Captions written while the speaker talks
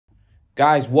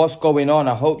Guys, what's going on?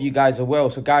 I hope you guys are well.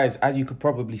 So guys, as you could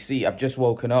probably see, I've just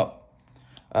woken up.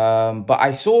 But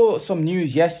I saw some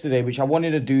news yesterday, which I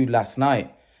wanted to do last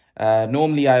night.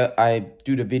 Normally I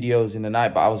do the videos in the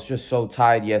night, but I was just so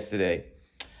tired yesterday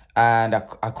and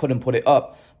I couldn't put it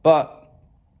up. But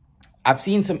I've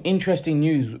seen some interesting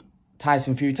news.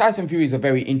 Tyson Fury. Tyson Fury is a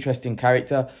very interesting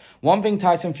character. One thing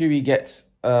Tyson Fury gets,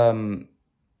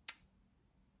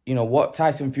 what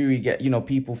Tyson Fury get,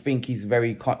 people think he's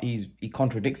he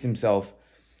contradicts himself.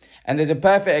 And there's a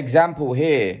perfect example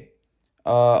here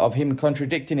of him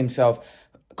contradicting himself.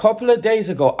 A couple of days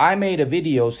ago, I made a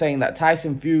video saying that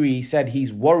Tyson Fury said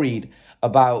he's worried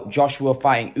about Joshua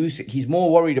fighting Usyk. He's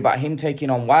more worried about him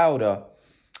taking on Wilder.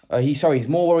 He's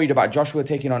more worried about Joshua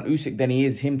taking on Usyk than he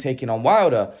is him taking on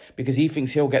Wilder, because he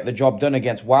thinks he'll get the job done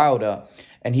against Wilder,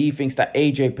 and he thinks that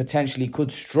AJ potentially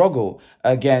could struggle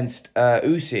against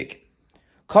Usyk.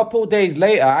 Couple days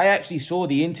later, I actually saw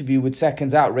the interview with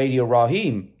Seconds Out Radio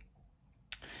Raheem.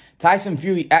 Tyson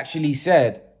Fury actually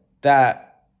said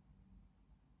that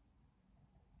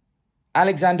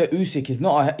Oleksandr Uysk is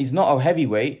not a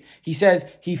heavyweight. He says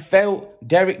he felt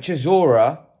Derek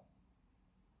Chisora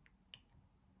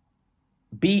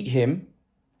beat him,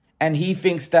 and he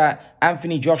thinks that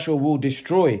Anthony Joshua will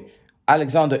destroy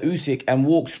Oleksandr Uysk and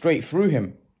walk straight through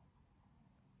him.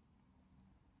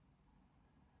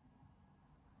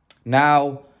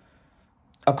 Now,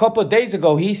 a couple of days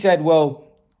ago, he said, well,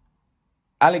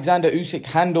 Oleksandr Uysk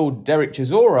handled Derek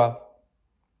Chisora,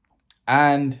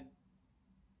 and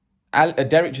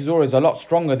Derek Chisora is a lot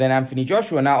stronger than Anthony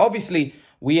Joshua. Now, obviously,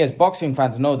 we as boxing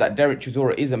fans know that Derek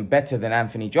Chisora isn't better than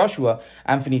Anthony Joshua.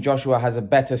 Anthony Joshua has a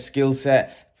better skill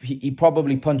set. He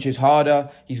probably punches harder.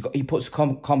 He puts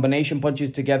combination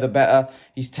punches together better.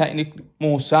 He's technically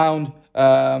more sound.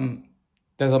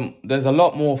 There's a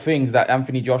lot more things that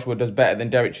Anthony Joshua does better than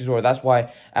Derek Chisora. That's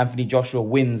why Anthony Joshua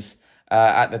wins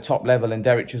at the top level and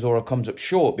Derek Chisora comes up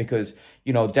short, because,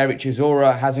 Derek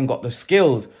Chisora hasn't got the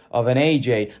skills of an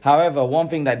AJ. However, one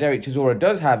thing that Derek Chisora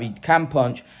does have, he can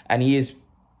punch, and he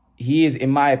is, in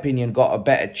my opinion, got a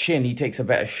better chin. He takes a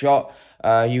better shot.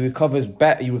 He recovers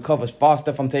better. He recovers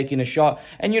faster from taking a shot.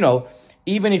 And,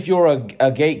 even if you're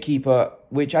a gatekeeper,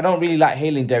 which I don't really like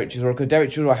hailing Derek Chisora, because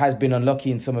Derek Chisora has been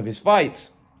unlucky in some of his fights,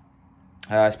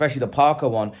 especially the Parker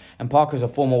one. And Parker's a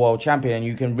former world champion, and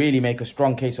you can really make a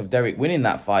strong case of Derek winning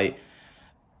that fight.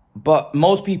 But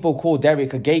most people call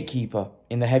Derek a gatekeeper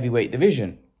in the heavyweight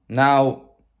division. Now,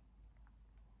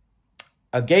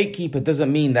 a gatekeeper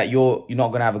doesn't mean that you're not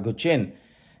going to have a good chin.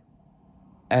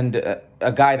 And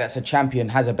a guy that's a champion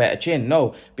has a better chin.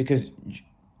 No, because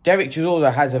Derek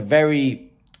Chisora has a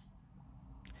very,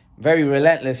 very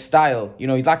relentless style.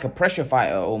 He's like a pressure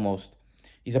fighter almost.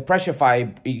 He's a pressure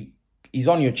fighter. He's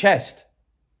on your chest.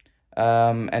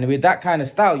 And with that kind of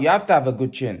style, you have to have a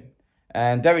good chin.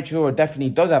 And Derek Chisora definitely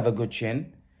does have a good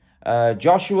chin.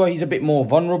 Joshua, he's a bit more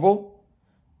vulnerable.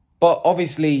 But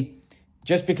obviously,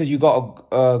 just because you got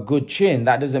a good chin,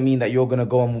 that doesn't mean that you're going to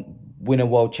go and win a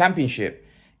world championship.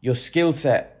 Your skill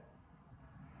set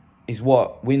is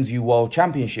what wins you world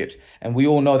championships. And we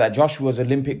all know that Joshua's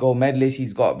Olympic gold medalist.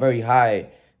 He's got a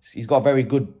very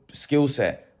good skill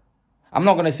set. I'm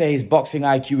not going to say his boxing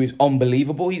IQ is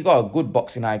unbelievable. He's got a good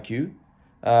boxing IQ.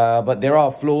 But there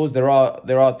are flaws. There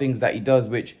are things that he does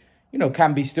which,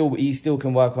 he still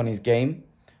can work on his game.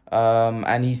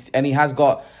 And he has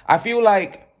got, I feel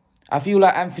like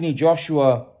Anthony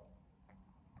Joshua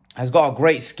has got a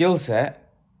great skill set.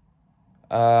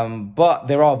 But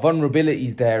there are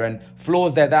vulnerabilities there and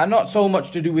flaws there that are not so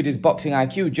much to do with his boxing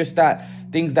IQ, just that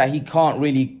things that he can't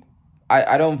really,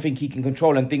 I don't think he can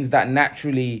control, and things that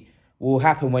naturally will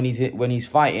happen when he's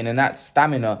fighting, and that's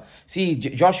stamina. See,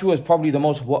 Joshua is probably the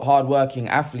most hardworking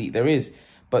athlete there is,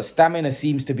 but stamina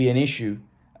seems to be an issue.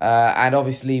 And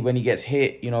obviously, when he gets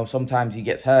hit, sometimes he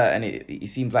gets hurt, and it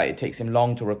seems like it takes him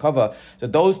long to recover. So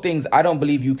those things, I don't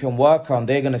believe you can work on.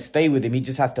 They're going to stay with him. He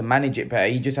just has to manage it better.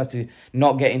 He just has to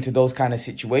not get into those kind of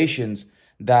situations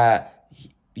that,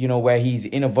 where he's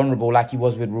vulnerable like he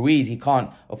was with Ruiz. He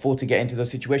can't afford to get into those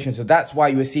situations. So that's why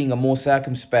you're seeing a more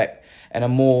circumspect and a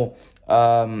more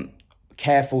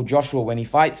careful Joshua when he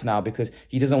fights now, because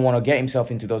he doesn't want to get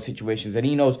himself into those situations. And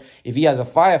he knows if he has a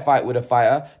firefight with a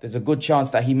fighter, there's a good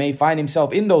chance that he may find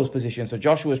himself in those positions. So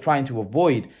Joshua is trying to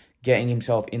avoid getting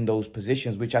himself in those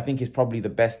positions, which I think is probably the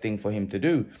best thing for him to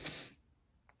do.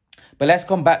 But let's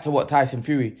come back to what Tyson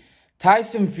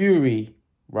Fury,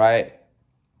 right?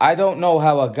 I don't know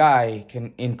how a guy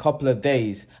can, in a couple of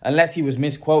days, unless he was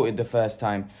misquoted the first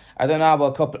time, I don't know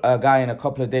how a guy in a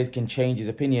couple of days can change his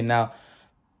opinion. Now,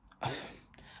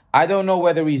 I don't know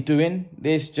whether he's doing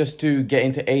this just to get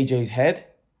into AJ's head,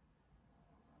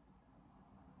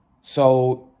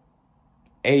 So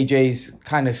AJ's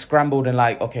kind of scrambled and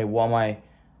like, okay, what am I,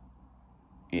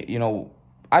 you know,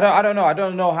 I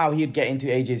don't know how he'd get into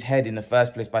AJ's head in the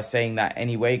first place by saying that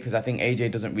anyway, because I think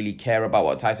AJ doesn't really care about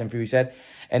what Tyson Fury said.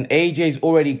 And AJ's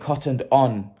already cottoned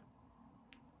on.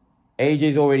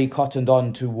 AJ's already cottoned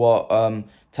on to what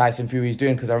Tyson Fury is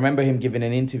doing, because I remember him giving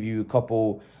an interview a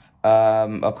couple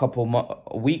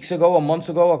weeks ago or months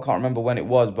ago. I can't remember when it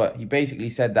was, but he basically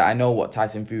said that I know what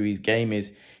Tyson Fury's game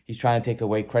is. He's trying to take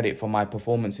away credit for my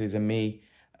performances and me.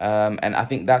 And I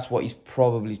think that's what he's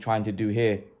probably trying to do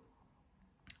here.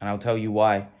 And I'll tell you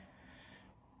why.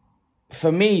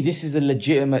 For me, this is a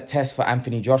legitimate test for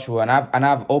Anthony Joshua. And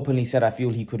I've openly said I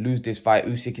feel he could lose this fight.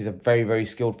 Usyk is a very, very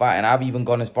skilled fighter. And I've even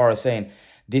gone as far as saying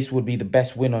this would be the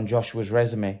best win on Joshua's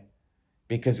resume.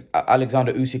 Because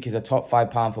Oleksandr Uysk is a top 5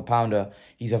 pound for pounder.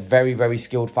 He's a very, very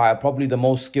skilled fighter. Probably the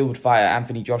most skilled fighter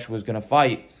Anthony Joshua is going to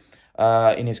fight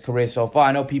in his career so far.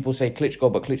 I know people say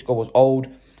Klitschko, but Klitschko was old.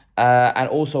 And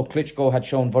also Klitschko had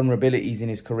shown vulnerabilities in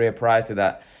his career prior to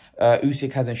that.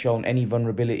 Usyk hasn't shown any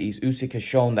vulnerabilities. Usyk has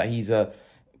shown that he's a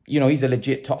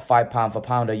legit top 5 pound for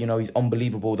pounder. You know, he's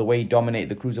unbelievable. The way he dominated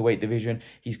the cruiserweight division.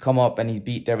 He's come up and he's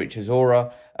beat Derek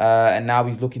Chisora. And now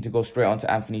he's looking to go straight on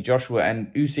to Anthony Joshua.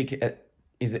 And Usyk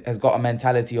has got a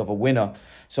mentality of a winner.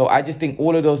 So I just think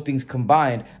all of those things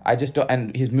combined, I just don't,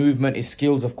 and his movement, his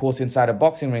skills, of course, inside a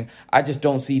boxing ring, I just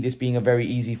don't see this being a very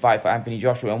easy fight for Anthony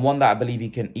Joshua, and one that I believe he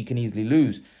can easily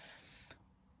lose.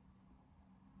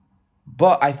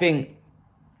 But I think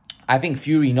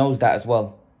Fury knows that as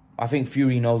well. I think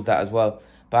Fury knows that as well.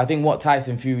 But I think what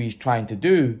Tyson Fury is trying to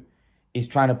do is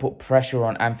trying to put pressure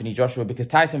on Anthony Joshua, because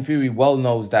Tyson Fury well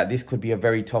knows that this could be a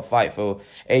very tough fight for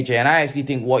AJ. And I actually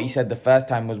think what he said the first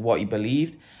time was what he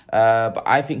believed. But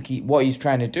I think what he's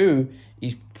trying to do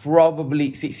is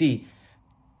probably... See,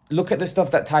 look at the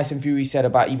stuff that Tyson Fury said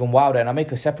about even Wilder. And I'll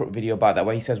make a separate video about that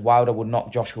where he says Wilder would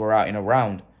knock Joshua out in a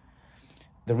round.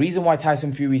 The reason why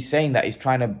Tyson Fury is saying that is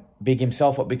trying to big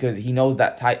himself up, because he knows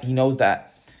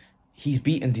that he's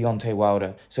beaten Deontay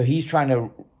Wilder. So he's trying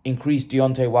to increase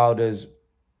Deontay Wilder's...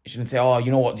 You shouldn't say, oh,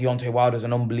 you know what, Deontay Wilder's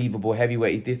an unbelievable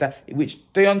heavyweight. He's this, that, which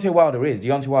Deontay Wilder is.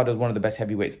 Deontay Wilder is one of the best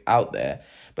heavyweights out there.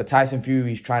 But Tyson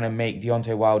Fury is trying to make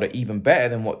Deontay Wilder even better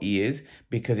than what he is,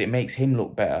 because it makes him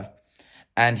look better.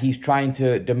 And he's trying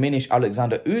to diminish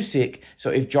Oleksandr Usyk. So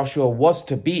if Joshua was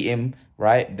to beat him,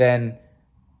 right, then...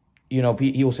 you know,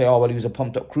 he'll say, oh, well, he was a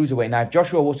pumped-up cruiserweight. Now, if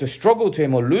Joshua was to struggle to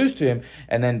him or lose to him,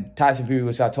 and then Tyson Fury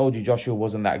will say, I told you Joshua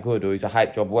wasn't that good, or he's a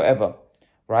hype job, whatever,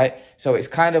 right? So it's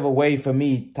kind of a way for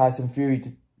me, Tyson Fury,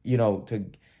 to, you know,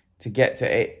 to get to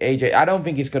AJ. I don't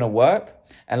think it's going to work.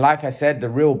 And like I said, the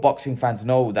real boxing fans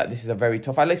know that this is a very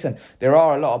tough fight. Listen, there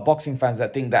are a lot of boxing fans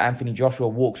that think that Anthony Joshua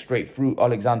walks straight through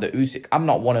Oleksandr Usyk. I'm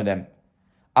not one of them.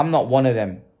 I'm not one of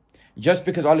them. Just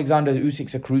because Oleksandr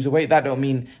Usyk's a cruiserweight, that don't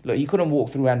mean... Look, he couldn't walk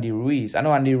through Andy Ruiz. I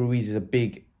know Andy Ruiz is a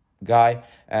big guy,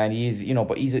 and he is, you know,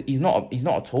 but he's not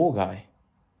a tall guy.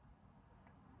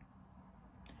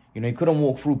 You know, he couldn't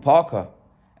walk through Parker,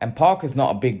 and Parker's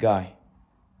not a big guy.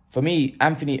 For me,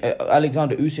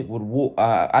 Oleksandr Usyk would walk.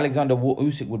 Oleksandr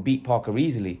Usyk would beat Parker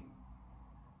easily,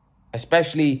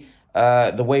 especially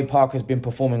the way Parker's been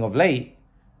performing of late.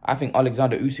 I think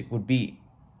Oleksandr Usyk would beat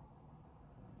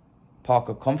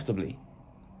Parker comfortably.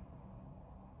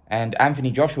 And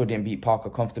Anthony Joshua didn't beat Parker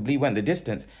comfortably, went the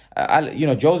distance. You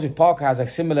know, Joseph Parker has a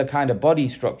similar kind of body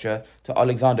structure to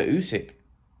Oleksandr Usyk.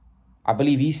 I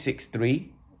believe he's 6'3".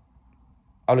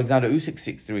 Oleksandr Usyk's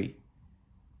 6'3".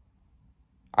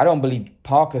 I don't believe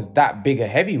Parker's that big a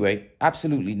heavyweight.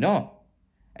 Absolutely not.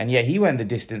 And yet he went the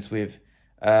distance with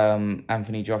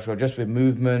Anthony Joshua, just with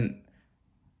movement.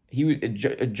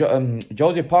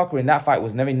 Joseph Parker in that fight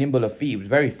was never nimble of feet. He was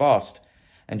very fast.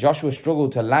 And Joshua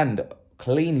struggled to land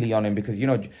cleanly on him because, you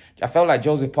know, I felt like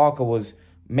Joseph Parker was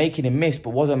making him miss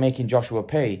but wasn't making Joshua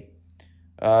pay.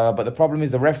 But the problem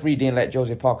is the referee didn't let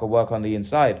Joseph Parker work on the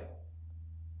inside.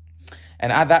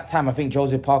 And at that time, I think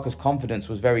Joseph Parker's confidence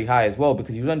was very high as well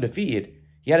because he was undefeated.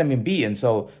 He hadn't been beaten.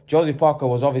 So Joseph Parker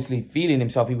was obviously feeling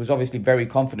himself. He was obviously very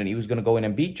confident he was going to go in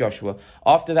and beat Joshua.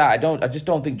 After that, I just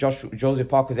don't think Joseph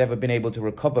Parker's ever been able to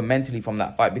recover mentally from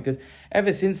that fight, because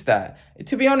ever since that,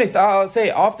 to be honest, I'll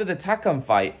say after the Takam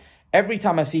fight, every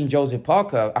time I've seen Joseph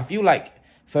Parker, I feel like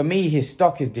for me, his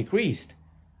stock has decreased.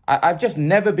 I've just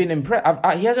never been impressed.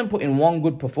 He hasn't put in one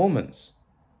good performance.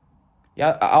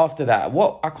 Yeah, after that,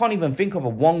 I can't even think of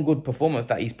one good performance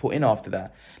that he's put in after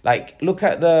that. Like, look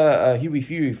at the Hughie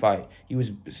Fury fight. He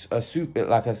was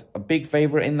a big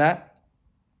favorite in that,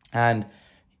 and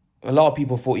a lot of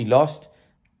people thought he lost.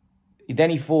 Then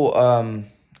he fought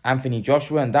Anthony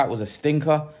Joshua, and that was a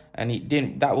stinker. and he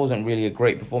didn't. That wasn't really a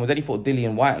great performance. Then he fought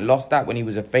Dillian White, lost that when he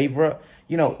was a favorite.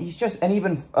 You know, he's just, and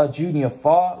even Junior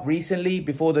Farr recently,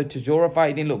 before the Chisora fight,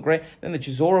 he didn't look great. Then the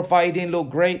Chisora fight, he didn't look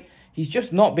great. He's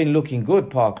just not been looking good,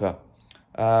 Parker.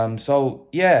 So,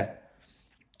 yeah.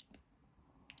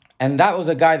 And that was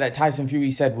a guy that Tyson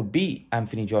Fury said would beat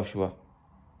Anthony Joshua.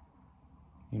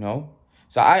 You know?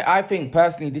 So I think,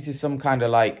 personally, this is some kind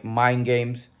of, like, mind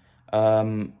games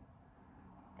from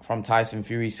Tyson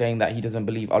Fury, saying that he doesn't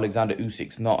believe Oleksandr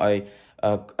Usyk's not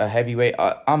a heavyweight.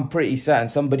 I'm pretty certain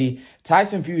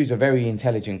Tyson Fury is a very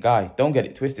intelligent guy. Don't get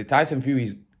it twisted. Tyson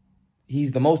Fury,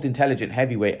 he's the most intelligent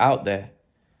heavyweight out there.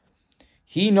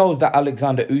 He knows that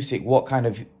Oleksandr Usyk, what kind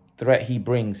of threat he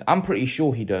brings. I'm pretty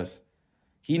sure he does.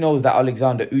 He knows that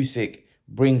Oleksandr Usyk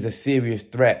brings a serious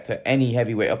threat to any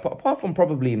heavyweight, apart from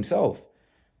probably himself.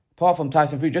 Apart from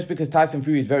Tyson Fury, just because Tyson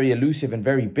Fury is very elusive and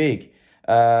very big.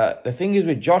 The thing is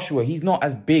with Joshua, he's not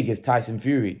as big as Tyson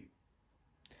Fury.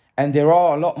 And there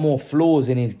are a lot more flaws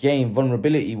in his game,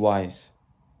 vulnerability-wise.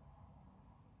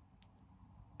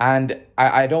 And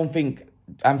I don't think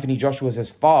Anthony Joshua is as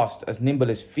fast, as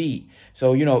nimble as feet.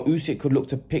 So, you know, Usyk could look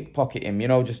to pickpocket him, you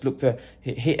know, just look to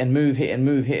hit and move, hit and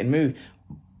move, hit and move.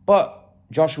 But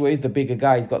Joshua is the bigger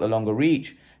guy. He's got the longer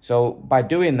reach. So by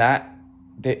doing that,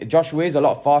 Joshua is a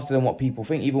lot faster than what people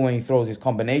think. Even when he throws his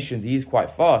combinations, he is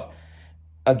quite fast.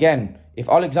 Again, if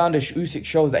Oleksandr Usyk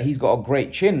shows that he's got a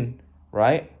great chin,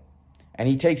 right, and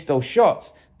he takes those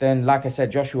shots, then, like I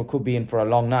said, Joshua could be in for a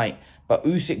long night. But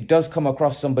Usyk does come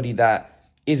across somebody that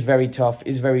is very tough,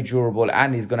 is very durable,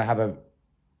 and is going to have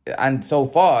and so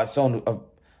far, has shown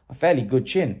a fairly good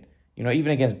chin. You know,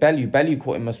 even against Bellew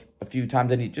caught him a few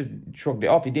times and he just shrugged it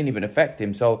off. It didn't even affect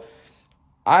him. So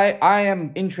I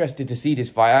am interested to see this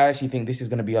fight. I actually think this is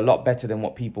going to be a lot better than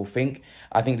what people think.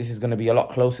 I think this is going to be a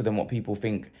lot closer than what people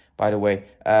think, by the way.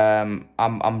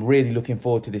 I'm really looking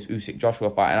forward to this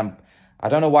Usyk-Joshua fight. And I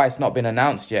don't know why it's not been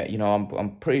announced yet. You know,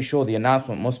 I'm pretty sure the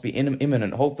announcement must be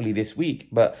imminent, hopefully this week.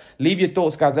 But leave your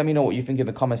thoughts, guys. Let me know what you think in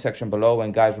the comment section below.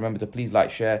 And guys, remember to please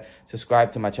like, share,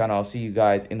 subscribe to my channel. I'll see you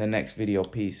guys in the next video.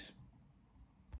 Peace.